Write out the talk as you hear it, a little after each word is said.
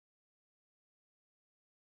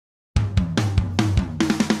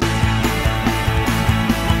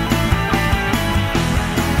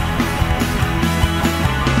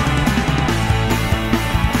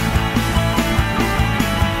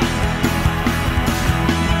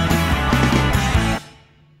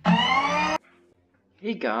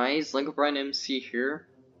Hey guys, Lincoln MC here.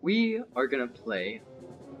 We are gonna play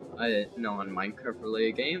a non-Minecraft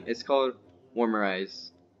related game. It's called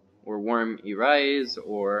Warmerise, or Warmerise,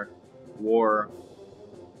 or Warmerise.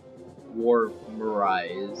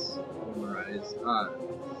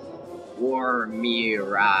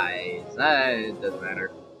 It doesn't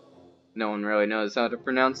matter. No one really knows how to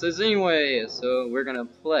pronounce this anyway, so we're gonna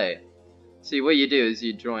play. See, what you do is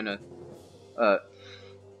you join a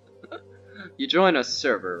you join a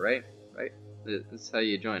server, right? Right? That's how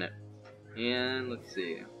you join it. And let's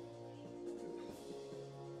see.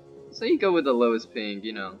 So you go with the lowest ping,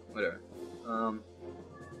 you know, whatever.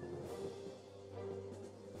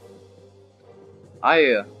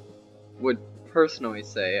 I would personally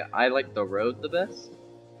say I like the road the best,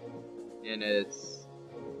 and it's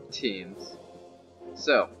teams.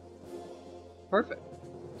 So, perfect.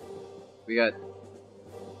 We got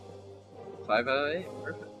 5 out of 8,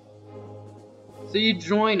 perfect. So you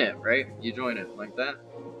join it, right? You join it like that,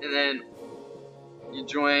 and then you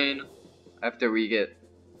join after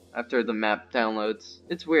the map downloads.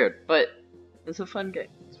 It's weird, but it's a fun game.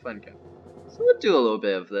 It's a fun game. So we'll do a little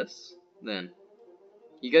bit of this, then.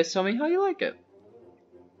 You guys tell me how you like it.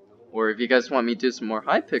 Or if you guys want me to do some more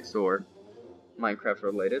Hypixel or Minecraft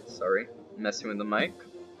related, sorry, messing with the mic.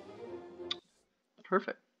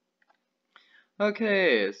 Perfect.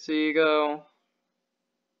 Okay, so you go.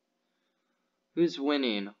 Who's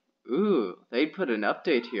winning? Ooh, they put an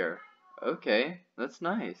update here. Okay, that's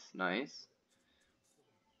nice, nice.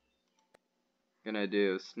 Gonna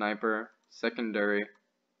do sniper, secondary.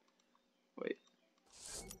 Wait.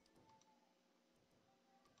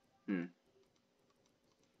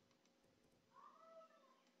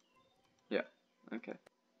 Yeah, okay.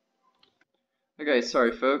 Okay,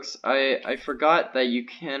 sorry folks. I forgot that you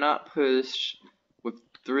cannot push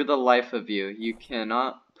through the life of you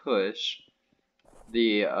cannot push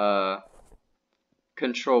the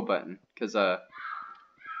control button, cause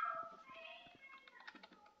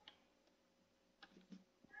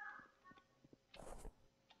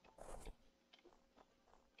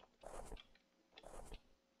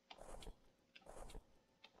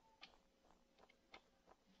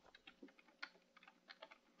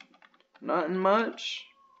nothing much,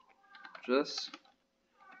 just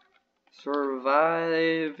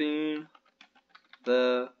surviving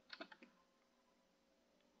the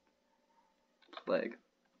plague.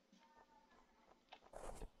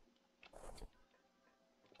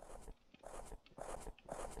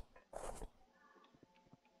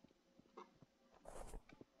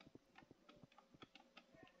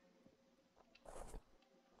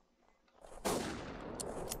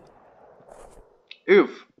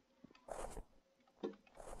 Oof.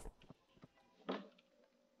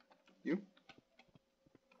 You?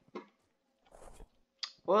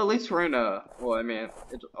 Well, at least we're in a, well, I mean,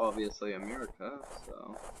 it's obviously America,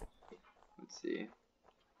 so, let's see.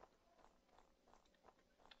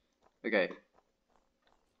 Okay.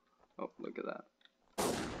 Oh, look at that.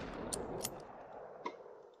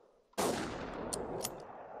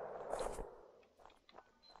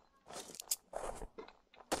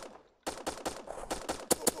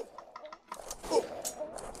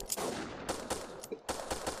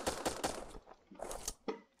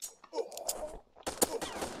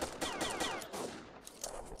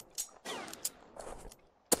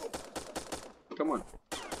 Come on.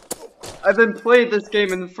 I've been playing this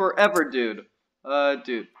game in forever, dude.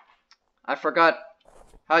 Dude. I forgot.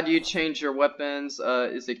 How do you change your weapons?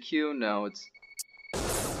 Is it Q? No, it's,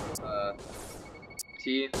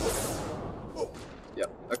 T.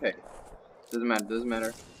 Yep, okay. Doesn't matter, doesn't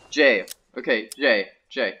matter. J. Okay,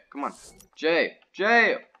 J. Come on. J.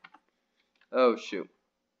 Oh, shoot.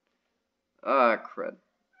 Crud.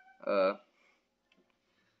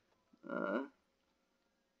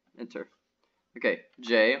 Enter. Okay,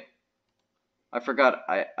 J. I forgot,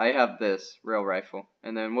 I have this rail rifle.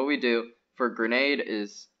 And then what we do for grenade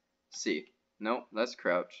is C. Nope, that's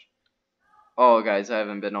crouch. Oh, guys, I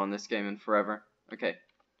haven't been on this game in forever. Okay,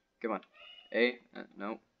 come on. A,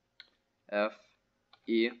 nope. F,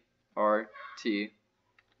 E, R, T,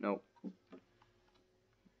 nope.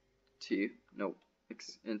 T, nope.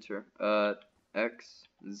 X, enter. X,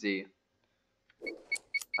 Z.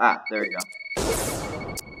 Ah, there you go.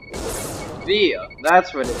 V,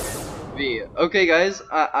 that's what it is. V. Okay, guys,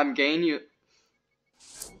 I'm getting you.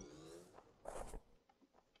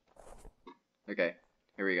 Okay,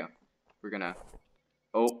 here we go. We're gonna.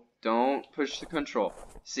 Oh, don't push the control.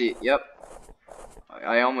 See, yep.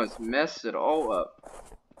 I almost messed it all up.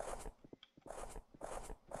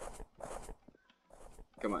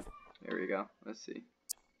 Come on. There we go. Let's see.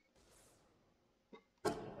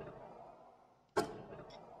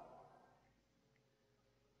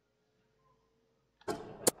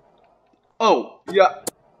 Oh, yeah.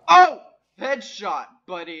 Oh! Headshot,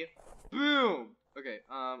 buddy. Boom. Okay,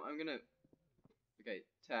 I'm gonna... Okay,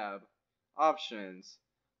 tab. Options.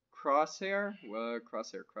 Crosshair?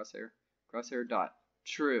 Crosshair dot.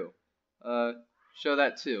 True. Show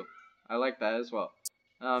that too. I like that as well.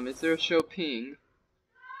 Is there a show ping?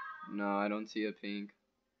 No, I don't see a ping.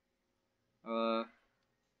 There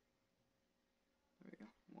we go.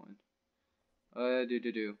 One.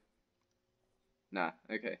 Nah,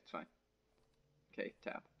 okay, it's fine. Okay,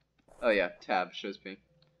 tab. Oh yeah, tab shows ping.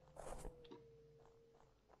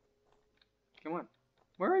 Come on.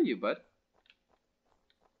 Where are you, bud?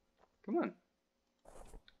 Come on.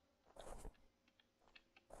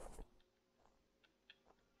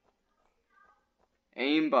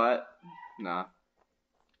 Aimbot. Nah.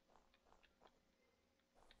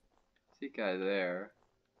 See guy there.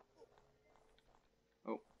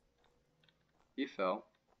 Oh. He fell.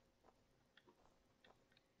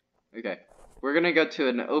 Okay. We're gonna go to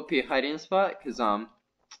an OP hiding spot, cause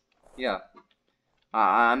yeah.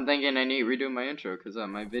 I'm thinking I need to redo my intro, cause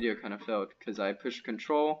my video kind of failed, cause I pushed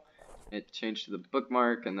control, it changed to the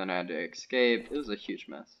bookmark, and then I had to escape. It was a huge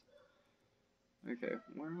mess. Okay,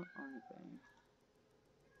 where are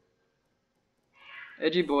they?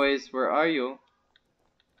 Edgy boys, where are you?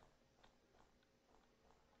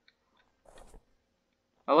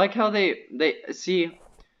 I like how they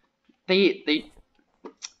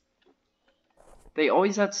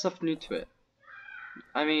always add stuff new to it.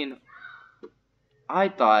 I mean, I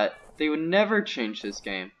thought they would never change this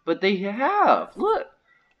game, but they have. Look.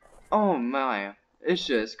 Oh my, it's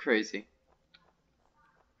just crazy.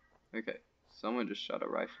 Okay, someone just shot a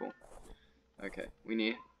rifle. Okay, we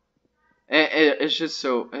need. It's just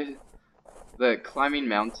so the climbing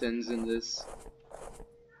mountains in this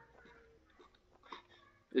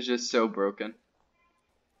is just so broken.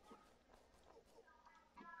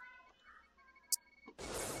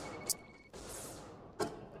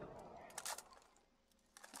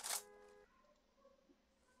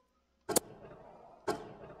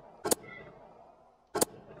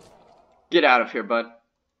 Get out of here, bud.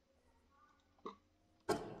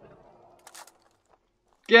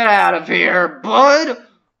 Get out of here, bud!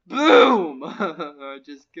 Boom! I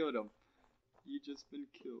just killed him. You just been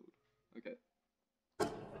killed. Okay.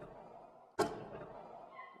 There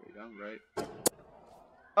we go, right?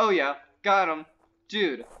 Oh yeah, got him.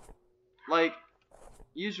 Dude, like,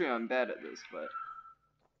 usually I'm bad at this, but...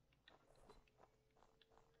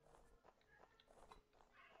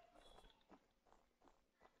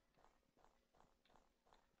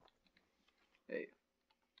 Hey.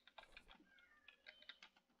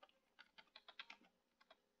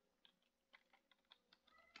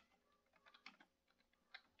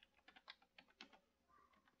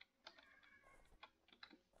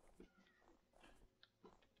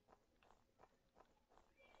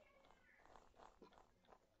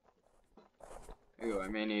 Ooh, I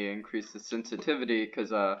may need to increase the sensitivity,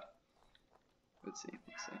 cause, let's see.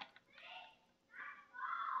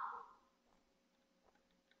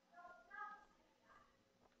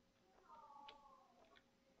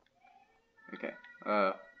 Okay,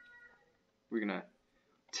 we're gonna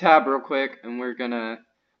tab real quick, and we're gonna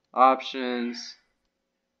options.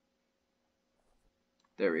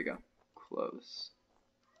 There we go. Close.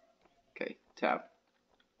 Okay, tab.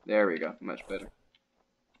 There we go. Much better.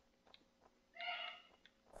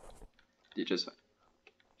 You just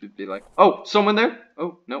be like, oh, someone there?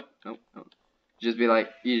 Oh, no. Just be like,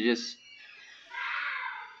 you just.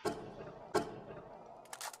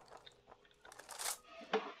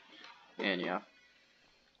 And yeah.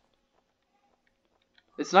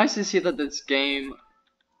 It's nice to see that this game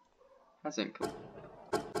hasn't come.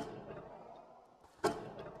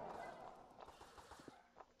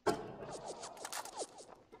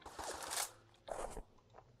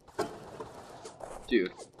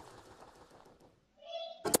 Dude.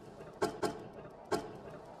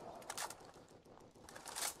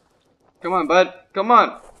 Come on, bud. Come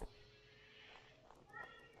on.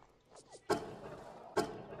 Oh,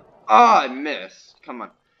 I missed. Come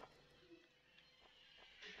on.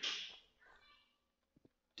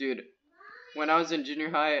 Dude, when I was in junior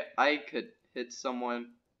high, I could hit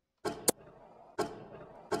someone. Come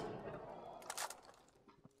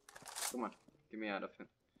on. Get me out of here.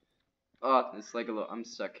 Oh, it's like a little. I'm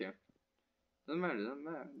stuck here. Doesn't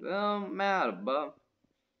matter, bub.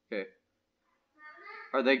 Okay.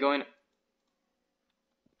 Are they going?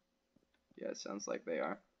 Yeah, it sounds like they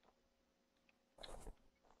are.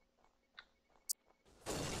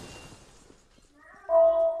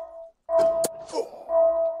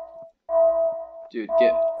 Dude,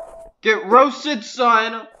 get roasted,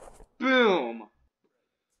 son! Boom!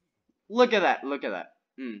 Look at that. Look at that.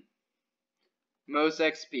 Most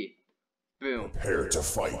XP. Boom. Prepare to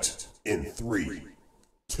fight in 3,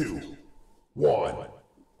 2, 1,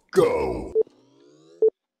 go!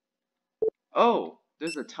 Oh,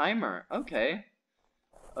 there's a timer. Okay.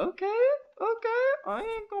 Okay. I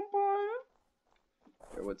ain't complaining.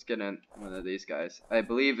 Here, let's get in one of these guys. I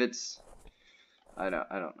believe it's... I don't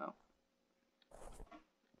know.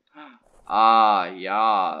 Ah,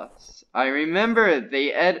 yes. I remember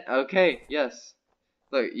they okay, yes.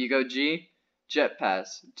 Look, you go G, Jet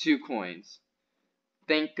Pass, 2 coins.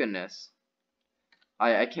 Thank goodness.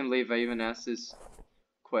 I can't believe I even asked this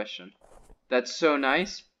question. That's so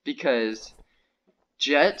nice because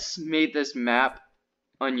jets made this map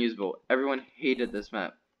unusable. Everyone hated this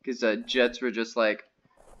map because jets were just like,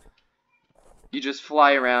 you just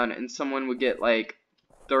fly around and someone would get like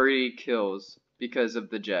 30 kills because of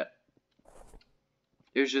the jet.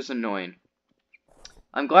 It was just annoying.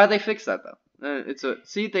 I'm glad they fixed that though.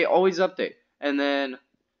 See, they always update. And then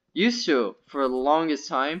used to, for the longest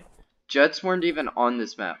time, jets weren't even on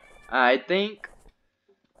this map. I think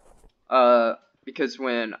because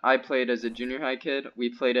when I played as a junior high kid, we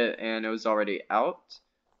played it and it was already out.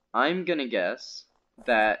 I'm gonna guess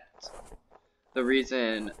that the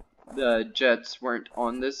reason the jets weren't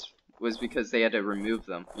on this was because they had to remove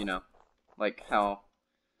them, you know? Like how...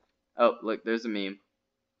 Oh, look, there's a meme.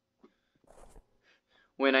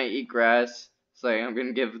 When I eat grass, it's like I'm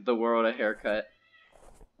gonna give the world a haircut.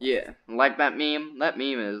 Yeah, like that meme? That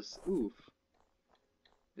meme is... Oof.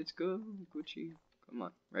 Let's go, Gucci. Come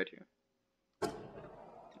on, right here.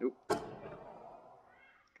 Oop.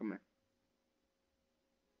 Come here.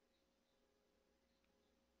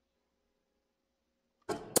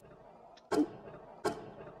 Oop.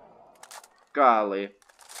 Golly.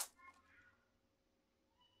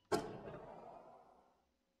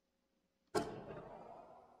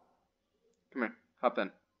 Come here. Hop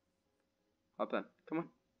in. Hop in. Come on.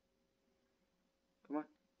 Come on.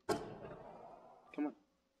 Come on.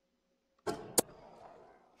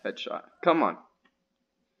 Headshot. Come on.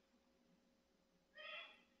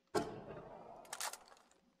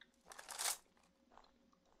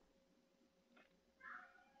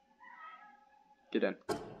 Get in.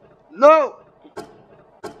 No!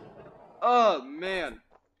 Oh, man.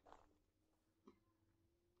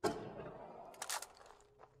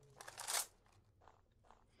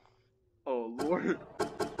 Oh, Lord.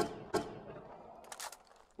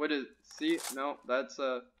 What is... See? No, that's,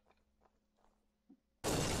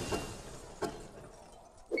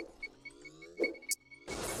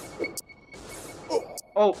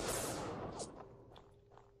 Oh!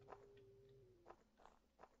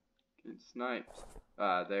 Get sniped.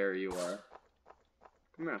 Ah, there you are.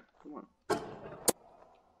 Come here. Come on.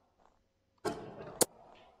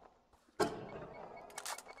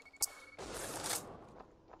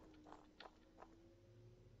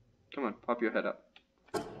 Come on, pop your head up.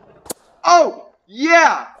 Oh!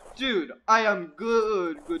 Yeah! Dude, I am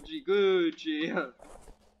good, Gucci.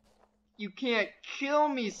 You can't kill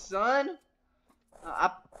me, son!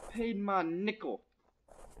 I paid my nickel.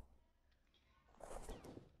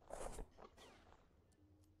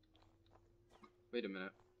 Wait a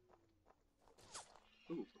minute.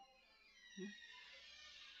 Ooh.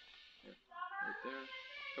 Here, right there.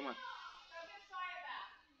 Come on.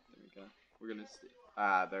 There we go. We're gonna see.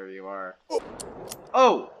 Ah, there you are.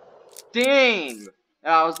 Oh! Dang!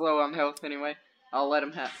 I was low on health anyway. I'll let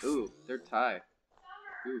him have. Ooh, they're tied.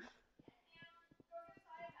 Oof.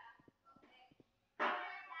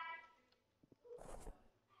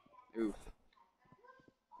 Oof.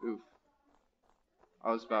 Oof.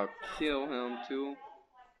 I was about to kill him too.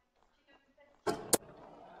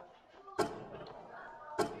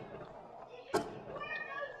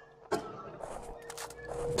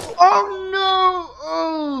 Oh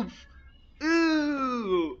no! Oof!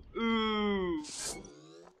 Ooh! Ooh!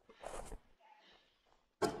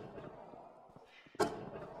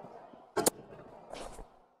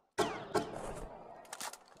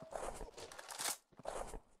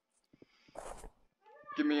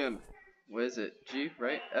 Give me in. What is it? G,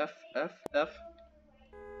 right? F.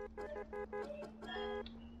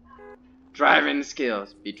 Driving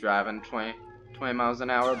skills. Be driving 20 miles an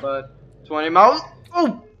hour, bud. 20 miles.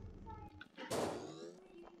 Oh!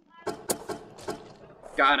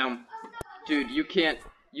 Got him. Dude, you can't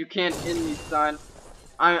end me, son.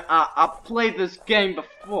 I played this game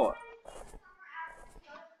before.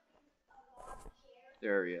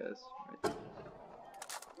 There he is.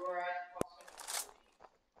 Right.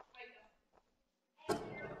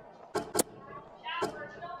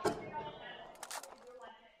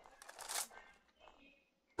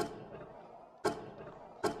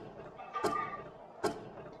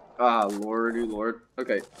 Ah, lordy lord.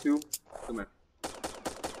 Okay, 2. Come here.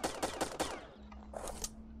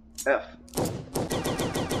 F.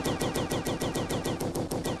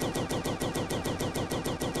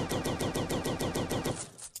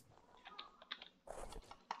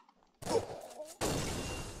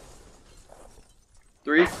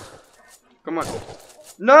 Three. Come on.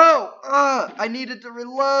 No! I needed to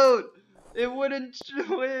reload! It wouldn't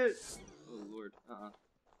do it! Oh lord.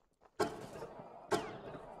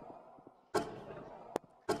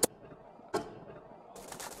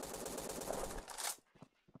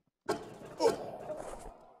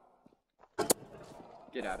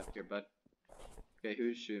 Get out of here, bud. Okay,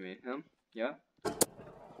 who's shooting me? Him? Yeah?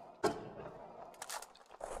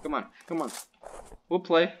 Come on, come on. We'll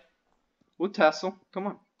play. We'll tassel. Come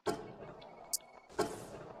on.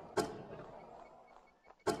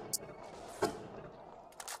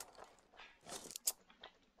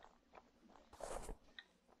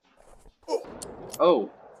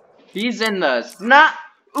 Oh, he's in the snot.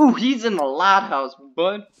 Ooh, he's in the loud house,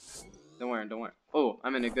 bud. Don't worry, don't worry. Oh,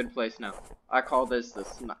 I'm in a good place now. I call this the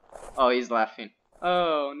snot. Oh, he's laughing.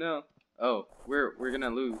 Oh no. Oh, we're gonna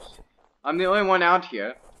lose. I'm the only one out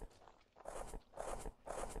here.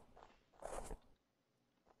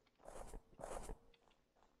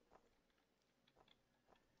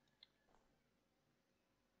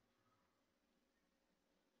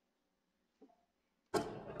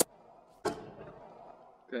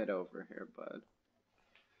 Get over here, bud.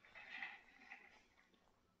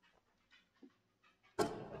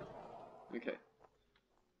 Okay.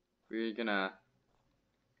 We're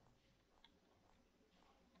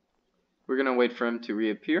gonna wait for him to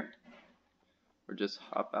reappear. Or just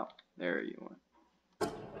hop out. There you are.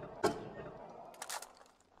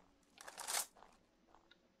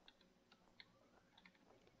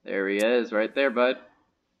 There he is, right there, bud.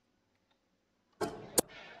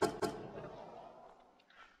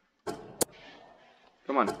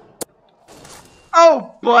 Come on.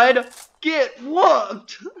 Oh, bud! Get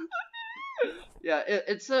whooped! Yeah,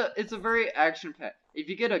 it's a very action-packed. If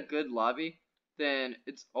you get a good lobby, then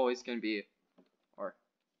it's always gonna be. Or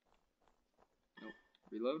nope.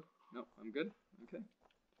 Reload. Nope, I'm good. Okay.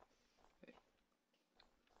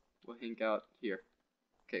 We'll hang out here.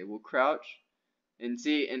 Okay, we'll crouch. And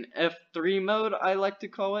see, in F3 mode, I like to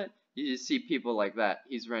call it, you just see people like that.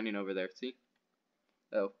 He's running over there, see?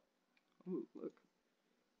 Oh. Ooh, look.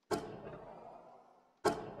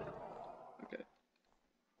 Okay.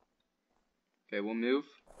 Okay, we'll move.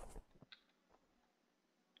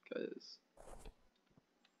 Because,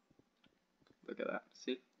 look at that,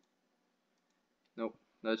 see? Nope,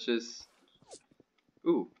 that's just,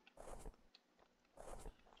 ooh.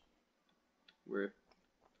 Where?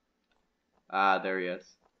 Ah, there he is.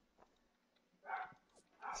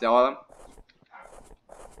 See all of them?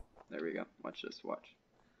 There we go. Watch this, watch.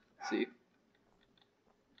 See?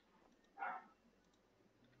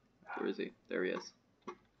 Where is he? There he is.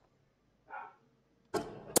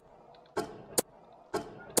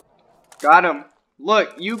 Got him.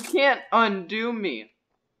 Look, you can't undo me.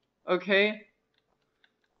 Okay?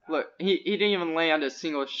 Look, he didn't even land a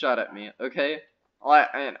single shot at me, okay?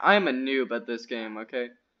 And I'm a noob at this game, okay?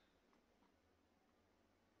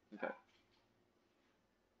 Okay.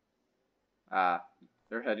 Ah,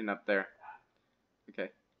 they're heading up there.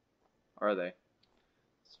 Okay. Are they?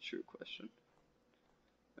 It's a true question.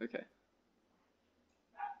 Okay.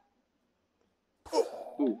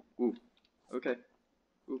 Ooh, ooh. Okay.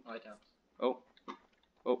 Ooh. Oh.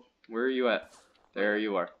 Oh, where are you at? There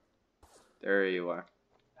you are. There you are.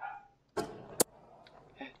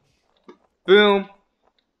 Boom!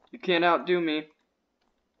 You can't outdo me.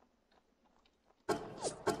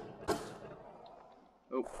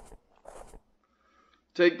 Oh.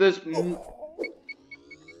 Take this.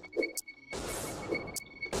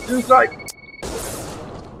 Dude's like,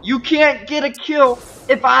 you can't get a kill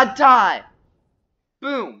if I die.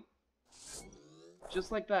 Boom.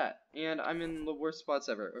 Just like that. And I'm in the worst spots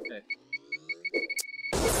ever. Okay.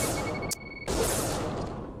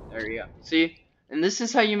 There you go. See? And this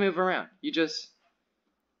is how you move around. You just...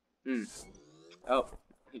 Oh.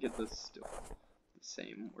 I get this still. The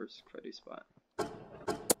same worst cruddy spot.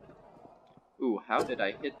 Ooh, how did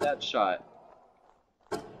I hit that shot?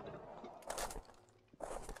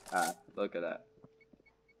 Ah, look at that.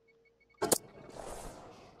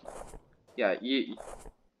 Yeah,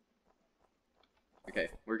 okay,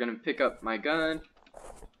 we're gonna pick up my gun.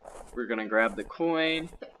 We're gonna grab the coin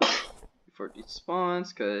before it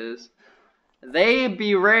despawns, cause they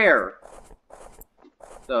be rare.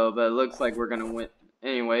 So, but it looks like we're gonna win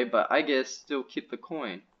anyway. But I guess still keep the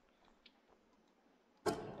coin.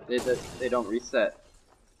 They don't reset.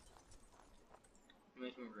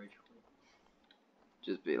 Make him rage quit.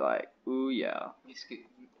 Just be like, ooh yeah. He's gonna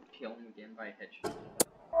kill him again by a headshot.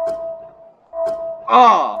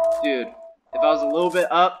 Oh, dude. If I was a little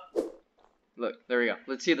bit up. Look, there we go.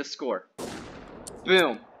 Let's see the score.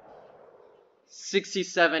 Boom.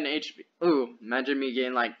 67 HP. Ooh, imagine me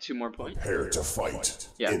getting like 2 more points. Prepare to fight.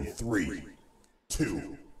 Yeah. In 3,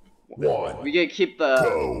 2, 1. We get to keep the.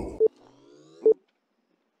 Go.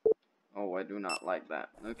 Oh, I do not like that.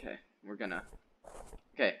 Okay, we're gonna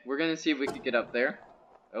see if we can get up there.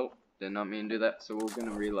 Oh, did not mean to do that, so we're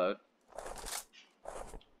gonna reload.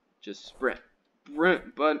 Just sprint.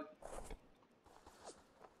 Sprint, bud.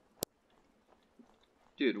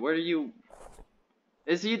 Dude, where are you?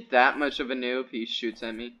 Is he that much of a noob? He shoots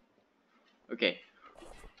at me. Okay.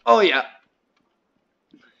 Oh yeah.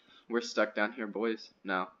 We're stuck down here, boys.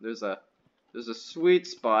 No, there's a sweet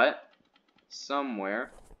spot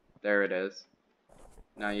somewhere. There it is.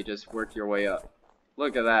 Now you just work your way up.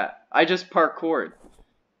 Look at that. I just parkoured.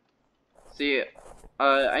 See,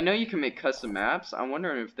 I know you can make custom maps. I'm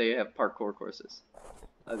wondering if they have parkour courses.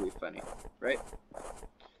 That'd be funny, right?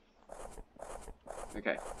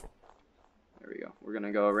 Okay. There we go. We're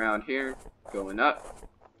gonna go around here, going up.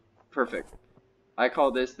 Perfect. I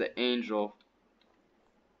call this the angel.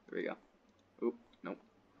 There we go. Oop, nope.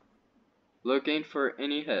 Looking for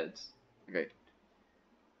any heads. Okay.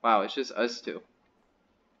 Wow, it's just us two.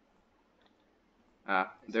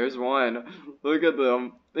 Ah, there's one. Look at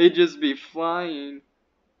them. They just be flying.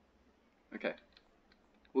 Okay.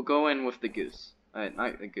 We'll go in with the goose.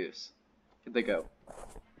 Not the goose. The goat.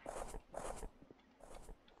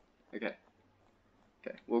 Okay.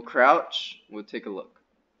 Okay. We'll crouch. We'll take a look.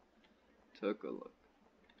 Took a look.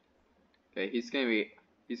 Okay, he's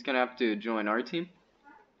gonna have to join our team.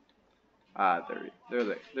 Ah, are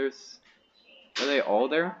they all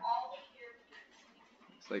there?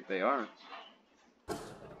 Looks like they are.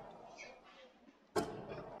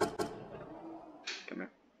 Come here.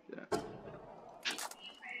 Yeah.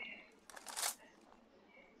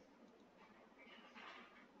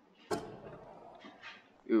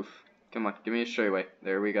 Oof. Come on, give me a straightaway.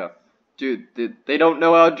 There we go. Dude, they don't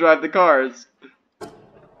know how to drive the cars.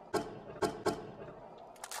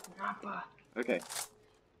 Okay.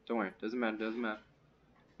 Don't worry. Doesn't matter. Doesn't matter.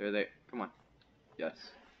 There they. Come on.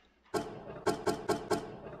 Yes.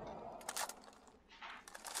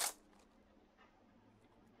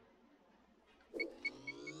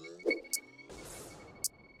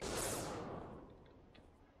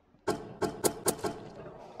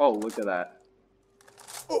 Oh, look at that.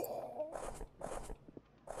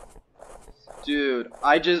 Dude,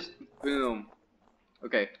 I just... Boom.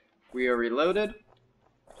 Okay, we are reloaded.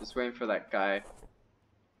 Just waiting for that guy.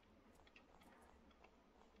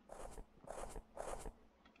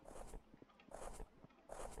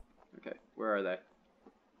 Okay, where are they?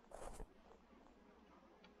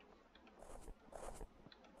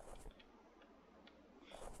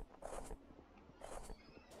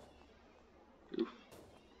 Oof.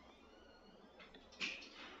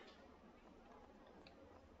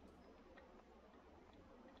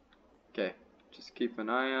 Okay, just keep an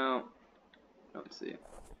eye out. Don't see it.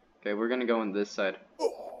 Okay, we're gonna go on this side.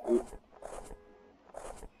 Ooh.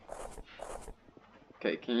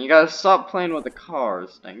 Okay, can you guys stop playing with the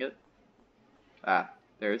cars? Dang it. Ah,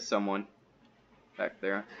 there's someone back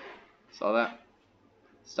there. Saw that?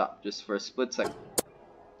 Stop, just for a split second.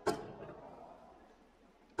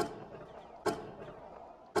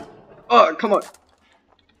 Oh, come on.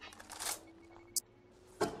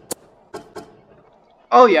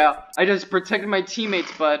 Oh yeah, I just protected my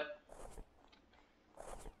teammates, bud.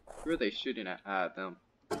 Who are they shooting at? Ah, them.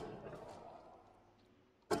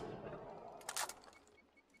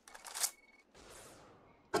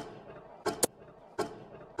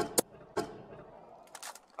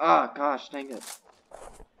 Ah, gosh, dang it.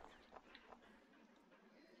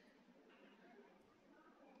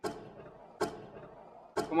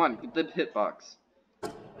 Come on, get the hitbox.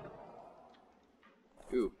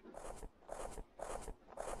 Ooh.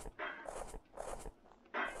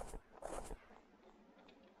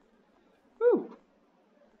 Ooh.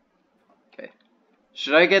 Okay.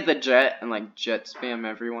 Should I get the jet and like jet spam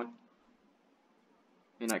everyone?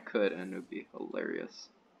 I mean, I could, and it would be hilarious.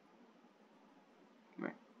 Come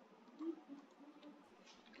here.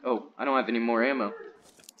 Oh, I don't have any more ammo.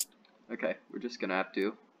 Okay, we're just gonna have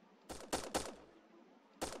to.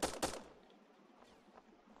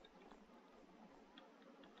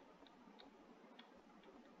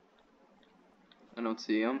 I don't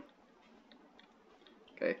see him.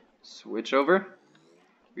 Okay, switch over.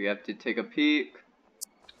 We have to take a peek.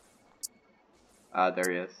 Ah,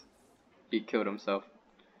 there he is. He killed himself.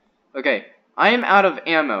 Okay, I am out of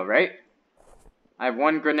ammo, right? I have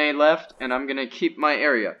 1 grenade left, and I'm gonna keep my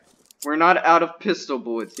area. We're not out of pistol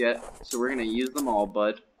bullets yet, so we're gonna use them all,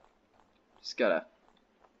 bud. Just gotta...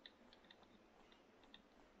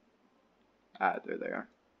 Ah, there they are.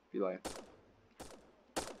 Be like...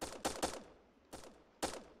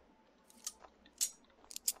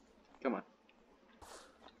 Come on.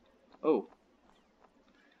 Oh.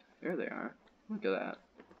 There they are. Look at that.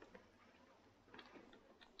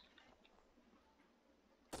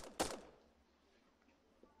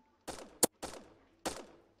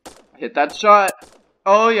 Hit that shot.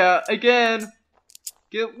 Oh yeah, again.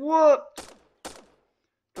 Get whooped.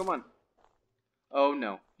 Come on. Oh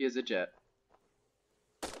no, he has a jet.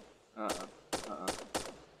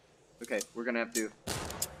 Okay, we're gonna have to.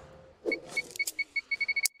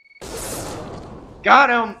 Got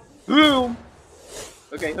him. Boom.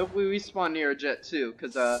 Okay, hopefully we spawn near a jet too,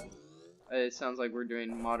 cause it sounds like we're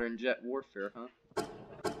doing modern jet warfare, huh?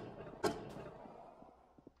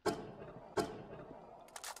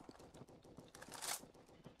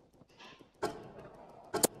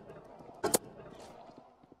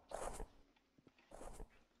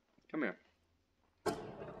 Come here.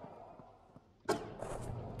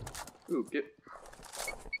 Ooh, get.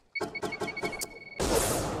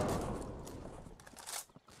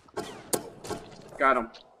 Got him.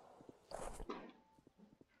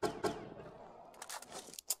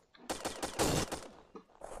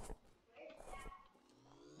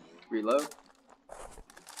 Reload.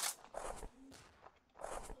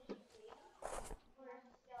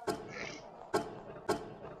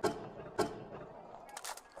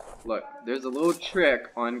 Look, there's a little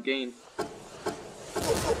trick on game.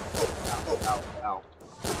 Ow, ow, ow.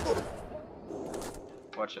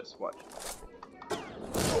 Watch this, watch.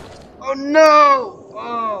 Oh no!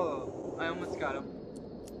 Oh! I almost got him.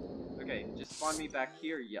 Okay, just spawn me back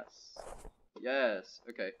here, yes. Yes,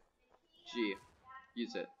 okay. G.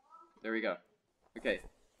 Use it. There we go. Okay.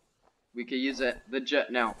 We can use it. The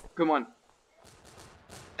jet now. Come on.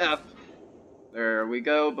 F. There we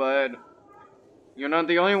go, bud. You're not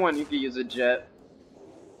the only one who can use a jet.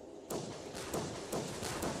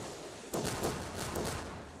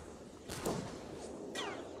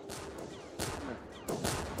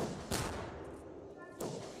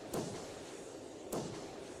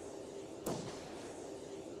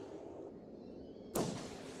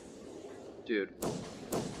 Dude.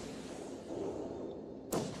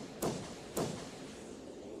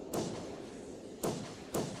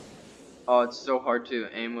 Oh, it's so hard to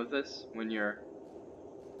aim with this when you're...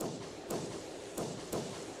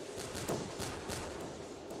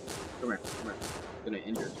 Come here, come here. I'm gonna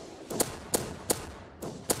injure you.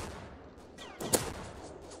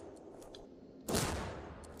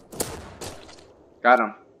 Got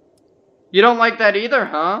him. You don't like that either,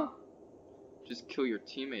 huh? Just kill your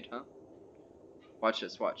teammate, huh? Watch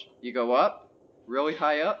this, watch. You go up, really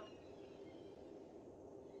high up.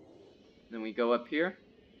 Then we go up here.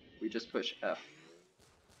 We just push F.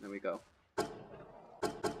 Then we go.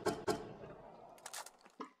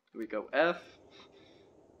 We go F.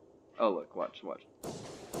 Oh look, watch, watch.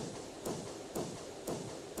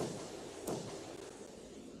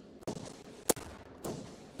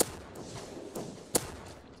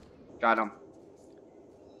 Got him.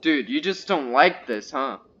 Dude, you just don't like this,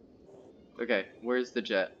 huh? Okay, where's the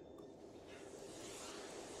jet?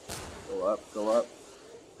 Go up, go up.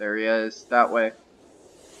 There he is, that way.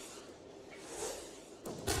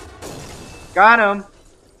 Got him!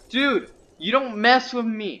 Dude, you don't mess with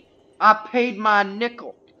me. I paid my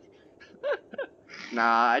nickel.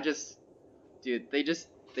 Nah, dude, they just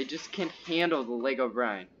can't handle the Lego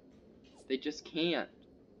grind. They just can't.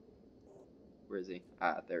 Where is he?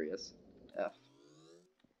 Ah, there he is. F.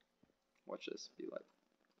 Watch this be like.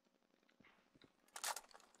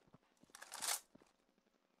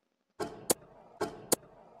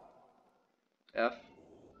 F.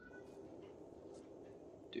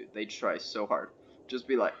 Dude, they try so hard. Just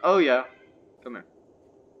be like, oh yeah. Come here.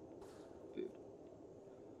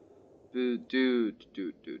 Dude. Dude.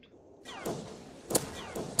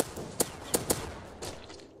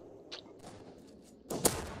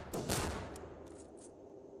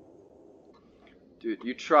 Dude,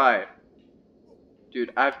 you try.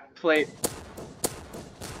 Dude, I've played.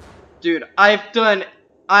 Dude, I've done.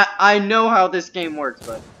 I know how this game works,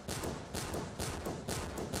 but.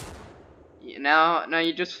 Now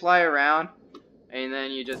you just fly around, and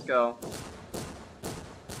then you just go.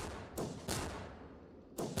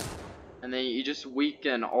 And then you just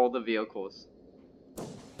weaken all the vehicles.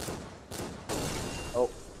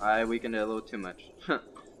 Oh, I weakened it a little too much.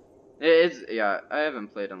 Yeah, I haven't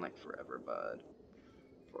played in like forever, bud.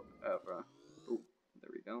 Forever.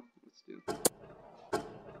 we go. Let's do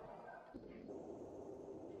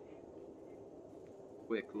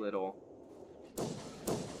quick little.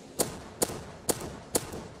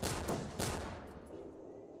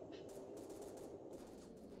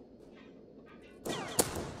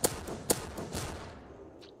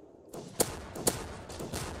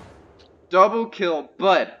 Double kill,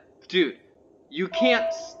 but dude, you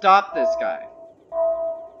can't stop this guy.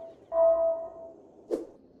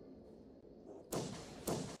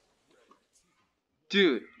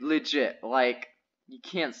 Dude, legit, like, you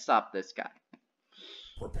can't stop this guy.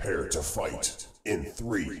 Prepare to fight in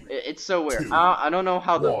 3. It's so weird. 2, I don't know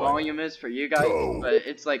how the 1, volume is for you guys, go. but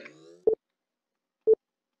it's like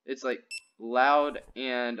loud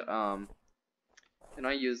and can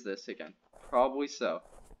I use this again? Probably so.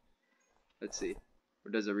 Let's see.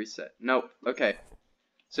 Or does it reset? Nope. Okay.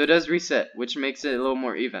 So it does reset, which makes it a little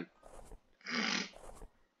more even.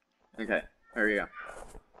 Okay, here we go.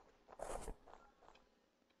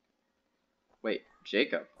 Wait,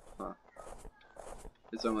 Jacob? Huh.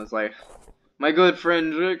 It's almost like my good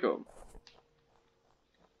friend Jacob.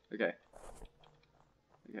 Okay.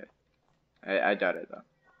 Okay. I doubt it though.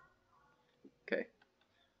 Okay.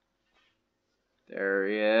 There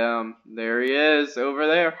he is over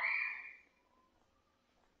there.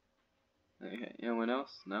 Okay, anyone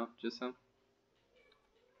else? No, just him.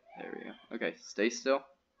 There we go. Okay, stay still.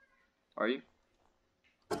 Are you?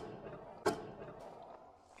 Okay,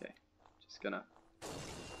 just gonna.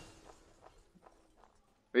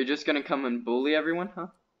 Are you just gonna come and bully everyone, huh?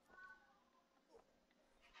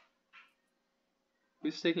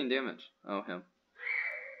 Who's taking damage? Oh, him.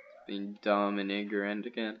 Being dumb and ignorant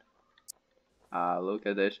again. Ah, look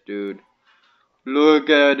at this dude. Look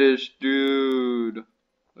at this dude.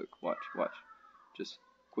 Look, watch. Just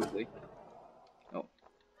quickly. Oh,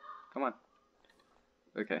 come on.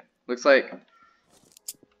 Okay, looks like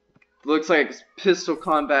it's pistol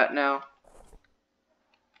combat now.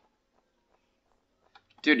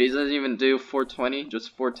 Dude, he doesn't even do 420,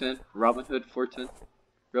 just 410. Robin Hood 410.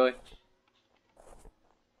 Really?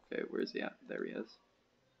 Okay, where's he at? There he is.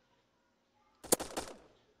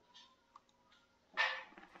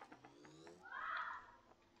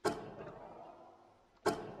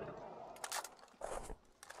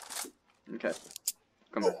 Okay,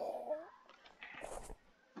 come on.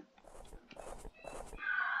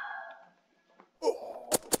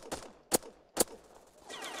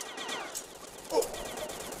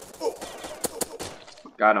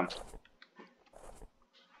 Got him.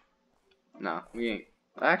 No, we ain't.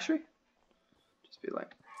 Actually, just be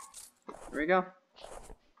like, here we go.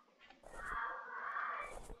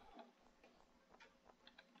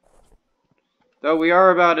 Though we are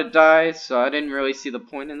about to die, so I didn't really see the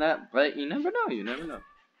point in that, but you never know, you never know.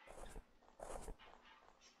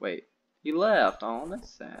 Wait, he left. Oh, that's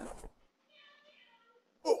sad.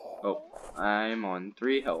 Oh, I'm on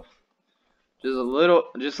 3 health. Just a little,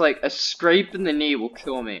 just like a scrape in the knee will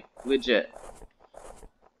kill me. Legit.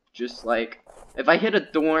 Just like, if I hit a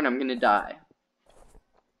thorn, I'm gonna die.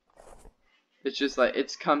 It's just like,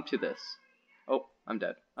 it's come to this. Oh, I'm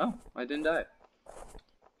dead. Oh, I didn't die.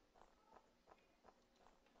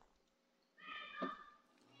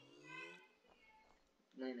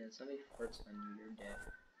 Somebody farts on you, you're dead.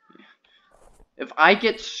 If I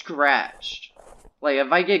get scratched, like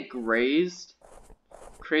if I get grazed,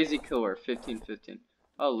 crazy killer 15-15.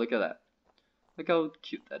 Oh, look at that. Look how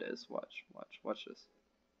cute that is. Watch this.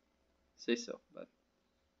 Say so, bud.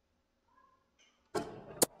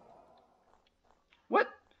 What?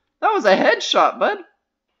 That was a headshot, bud.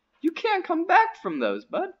 You can't come back from those,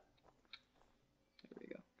 bud. There we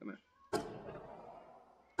go. Come here.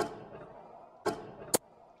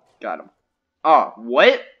 Got him. Oh,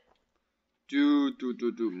 what? Dude,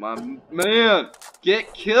 my man,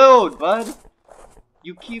 get killed, bud.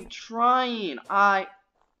 You keep trying. I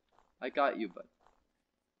got you, bud.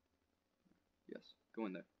 Yes, go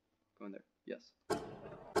in there. Go in there. Yes.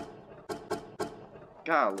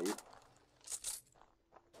 Golly.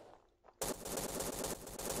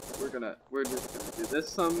 We're just gonna do this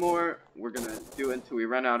some more. We're gonna do it until we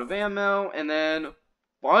run out of ammo, and then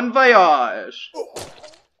bon voyage.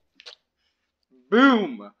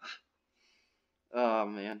 Boom. Oh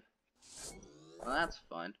man. Well, that's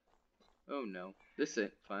fun. Oh no, this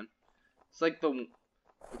ain't fun. It's like the.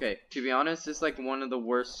 Okay, to be honest, it's like one of the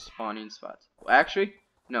worst spawning spots. Well, actually,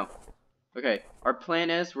 no. Okay, our plan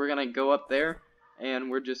is we're gonna go up there,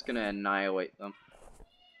 and we're just gonna annihilate them.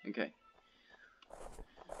 Okay.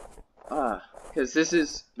 Because this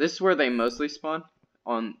is where they mostly spawn,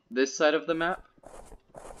 on this side of the map.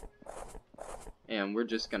 And we're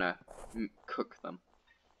just gonna cook them.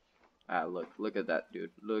 Ah, look at that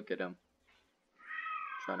dude. Look at him.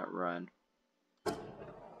 Trying to run.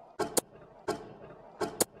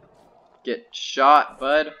 Get shot,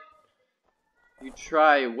 bud. You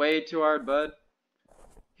try way too hard, bud.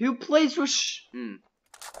 Who plays with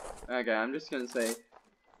Okay, I'm just gonna say.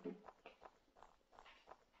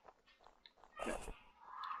 Okay.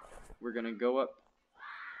 We're gonna go up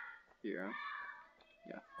here.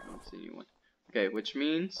 Yeah, I don't see anyone. Okay, which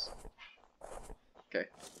means. Okay.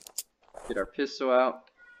 Get our pistol out.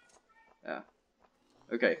 Yeah.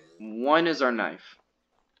 Okay, 1 is our knife.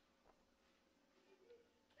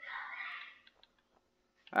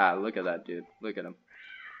 Ah, look at that dude. Look at him.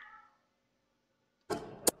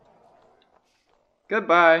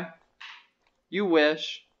 Goodbye. You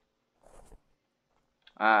wish.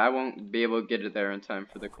 I won't be able to get it there in time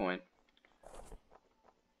for the coin.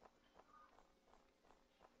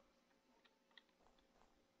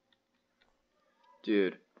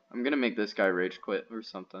 Dude, I'm gonna make this guy rage quit or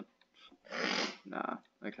something. Nah,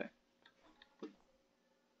 okay.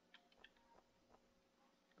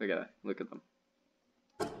 Look at that. Look at them.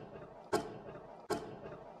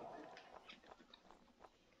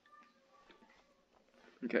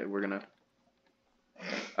 Okay, we're gonna...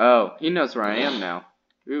 Oh, he knows where I am now.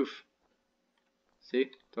 Oof.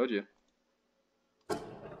 See? Told you.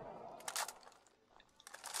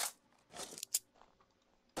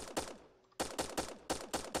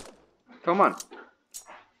 Come on.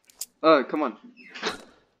 Come on.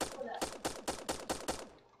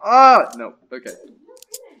 Ah! No. Okay.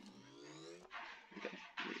 Okay.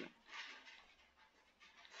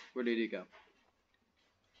 Where did he go?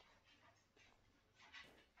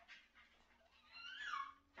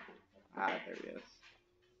 Ah, there he is.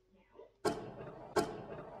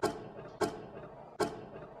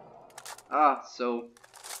 Ah, so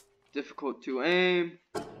difficult to aim.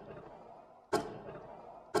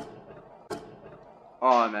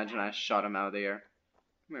 Oh, imagine I shot him out of the air.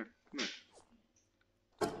 Come here, come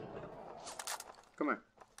here. Come here.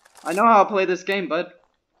 I know how to play this game, bud.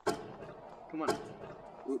 Come on.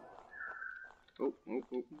 Ooh. Oh, oh,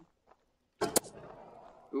 oh.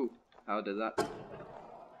 Ooh, how did that?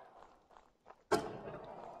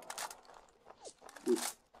 Ooh.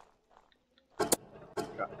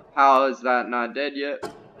 How is that not dead yet?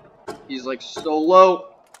 He's like so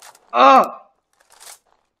low. Ah!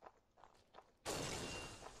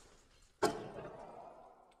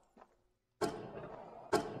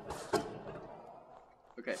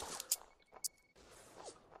 Okay.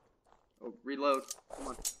 Oh, reload. Come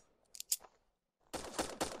on.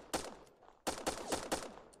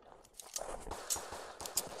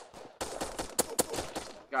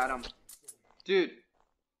 Got him. Dude,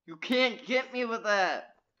 you can't get me with that.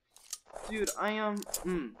 Dude, I am.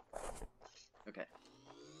 Okay.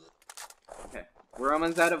 Okay. We're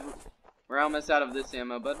almost out of this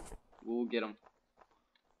ammo, bud. We'll get them.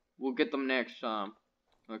 We'll get them next time.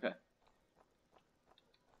 Okay.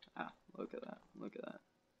 Ah, look at that. Look at that.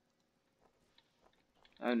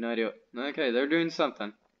 I have no idea. Okay, they're doing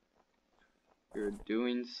something. You're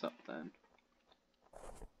doing something.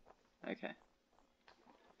 Okay.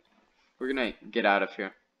 We're gonna get out of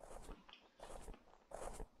here.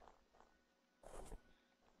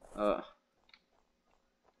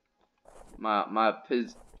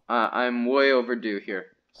 I'm way overdue here,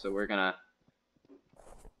 so we're gonna.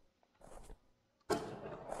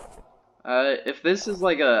 If this is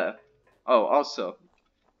like a, oh, also,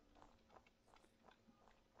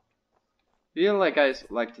 you like guys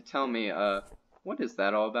like to tell me, what is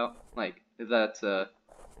that all about? Like, if that's a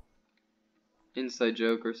inside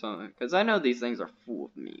joke or something? Because I know these things are full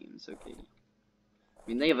of memes. Okay. I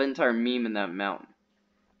mean, they have an entire meme in that mountain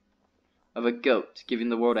of a goat giving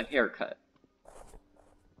the world a haircut.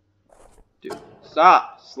 Dude,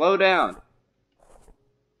 stop! Slow down!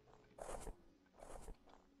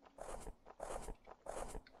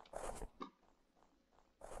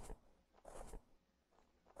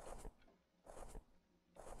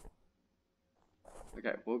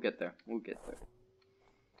 Okay, we'll get there. We'll get there.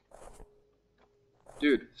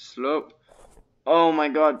 Dude, slow. Oh my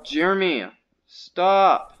god, Jeremy!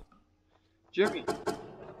 Stop! Jeremy!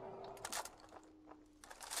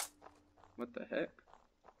 What the heck?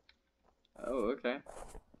 Oh, okay.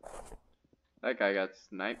 That guy got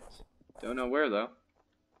sniped. Don't know where, though.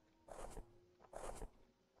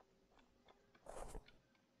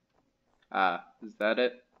 Ah, is that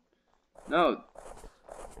it? No!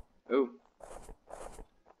 Oh.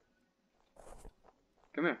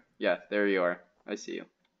 Come here. Yeah, there you are. I see you.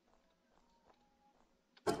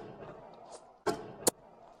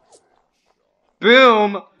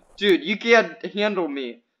 Boom! Dude, you can't handle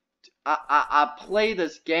me. I played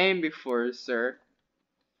this game before, sir.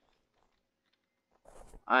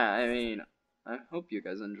 I mean, I hope you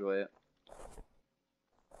guys enjoy it.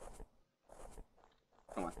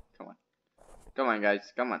 Come on, come on. Come on,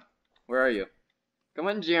 guys, come on. Where are you? Come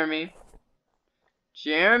on, Jeremy.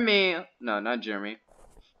 Jeremy! No, not Jeremy.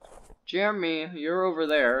 Jeremy, you're over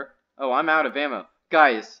there. Oh, I'm out of ammo.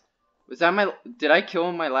 Guys, was that my... Did I kill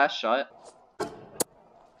him my last shot?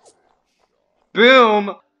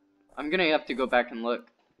 Boom! I'm gonna have to go back and look.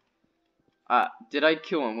 Did I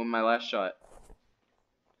kill him with my last shot?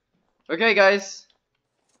 Okay, guys.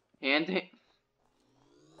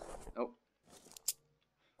 Oh.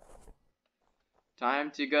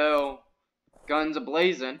 Time to go. Guns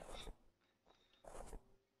a-blazing.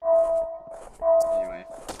 Anyway.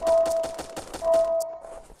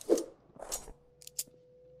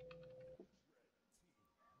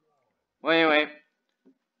 Well, anyway.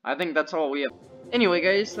 I think that's all we have. Anyway,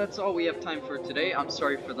 guys, that's all we have time for today. I'm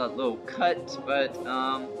sorry for that little cut, but,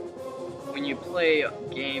 when you play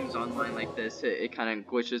games online like this, it kind of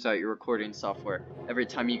glitches out your recording software every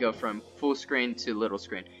time you go from full screen to little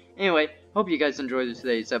screen. Anyway, hope you guys enjoyed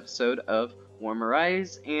today's episode of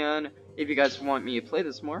Warmerise, and if you guys want me to play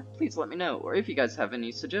this more, please let me know. Or if you guys have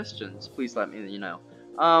any suggestions, please let me know.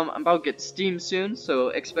 I'm about to get Steam soon, so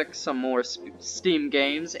expect some more Steam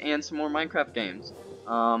games and some more Minecraft games.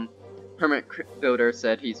 Hermit Builder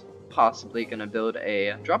said he's possibly gonna build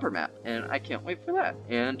a dropper map, and I can't wait for that.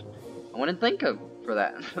 And I want to thank him for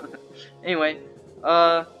that. Anyway,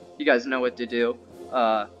 you guys know what to do.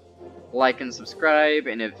 Like and subscribe,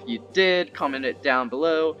 and if you did, comment it down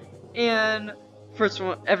below. And first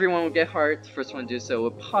one, everyone will get hearts. First one to do so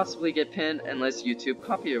will possibly get pinned, unless YouTube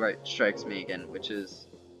copyright strikes me again, which is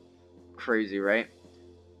crazy, right?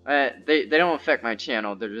 They don't affect my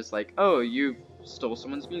channel. They're just like, oh, you stole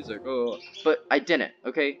someone's music. Oh, but I didn't.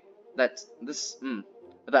 Okay, that's this.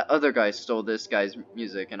 That other guy stole this guy's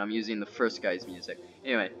music, and I'm using the first guy's music.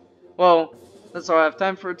 Anyway, well, that's all I have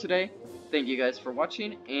time for today. Thank you guys for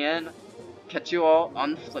watching, and catch you all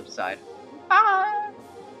on the flip side. Bye!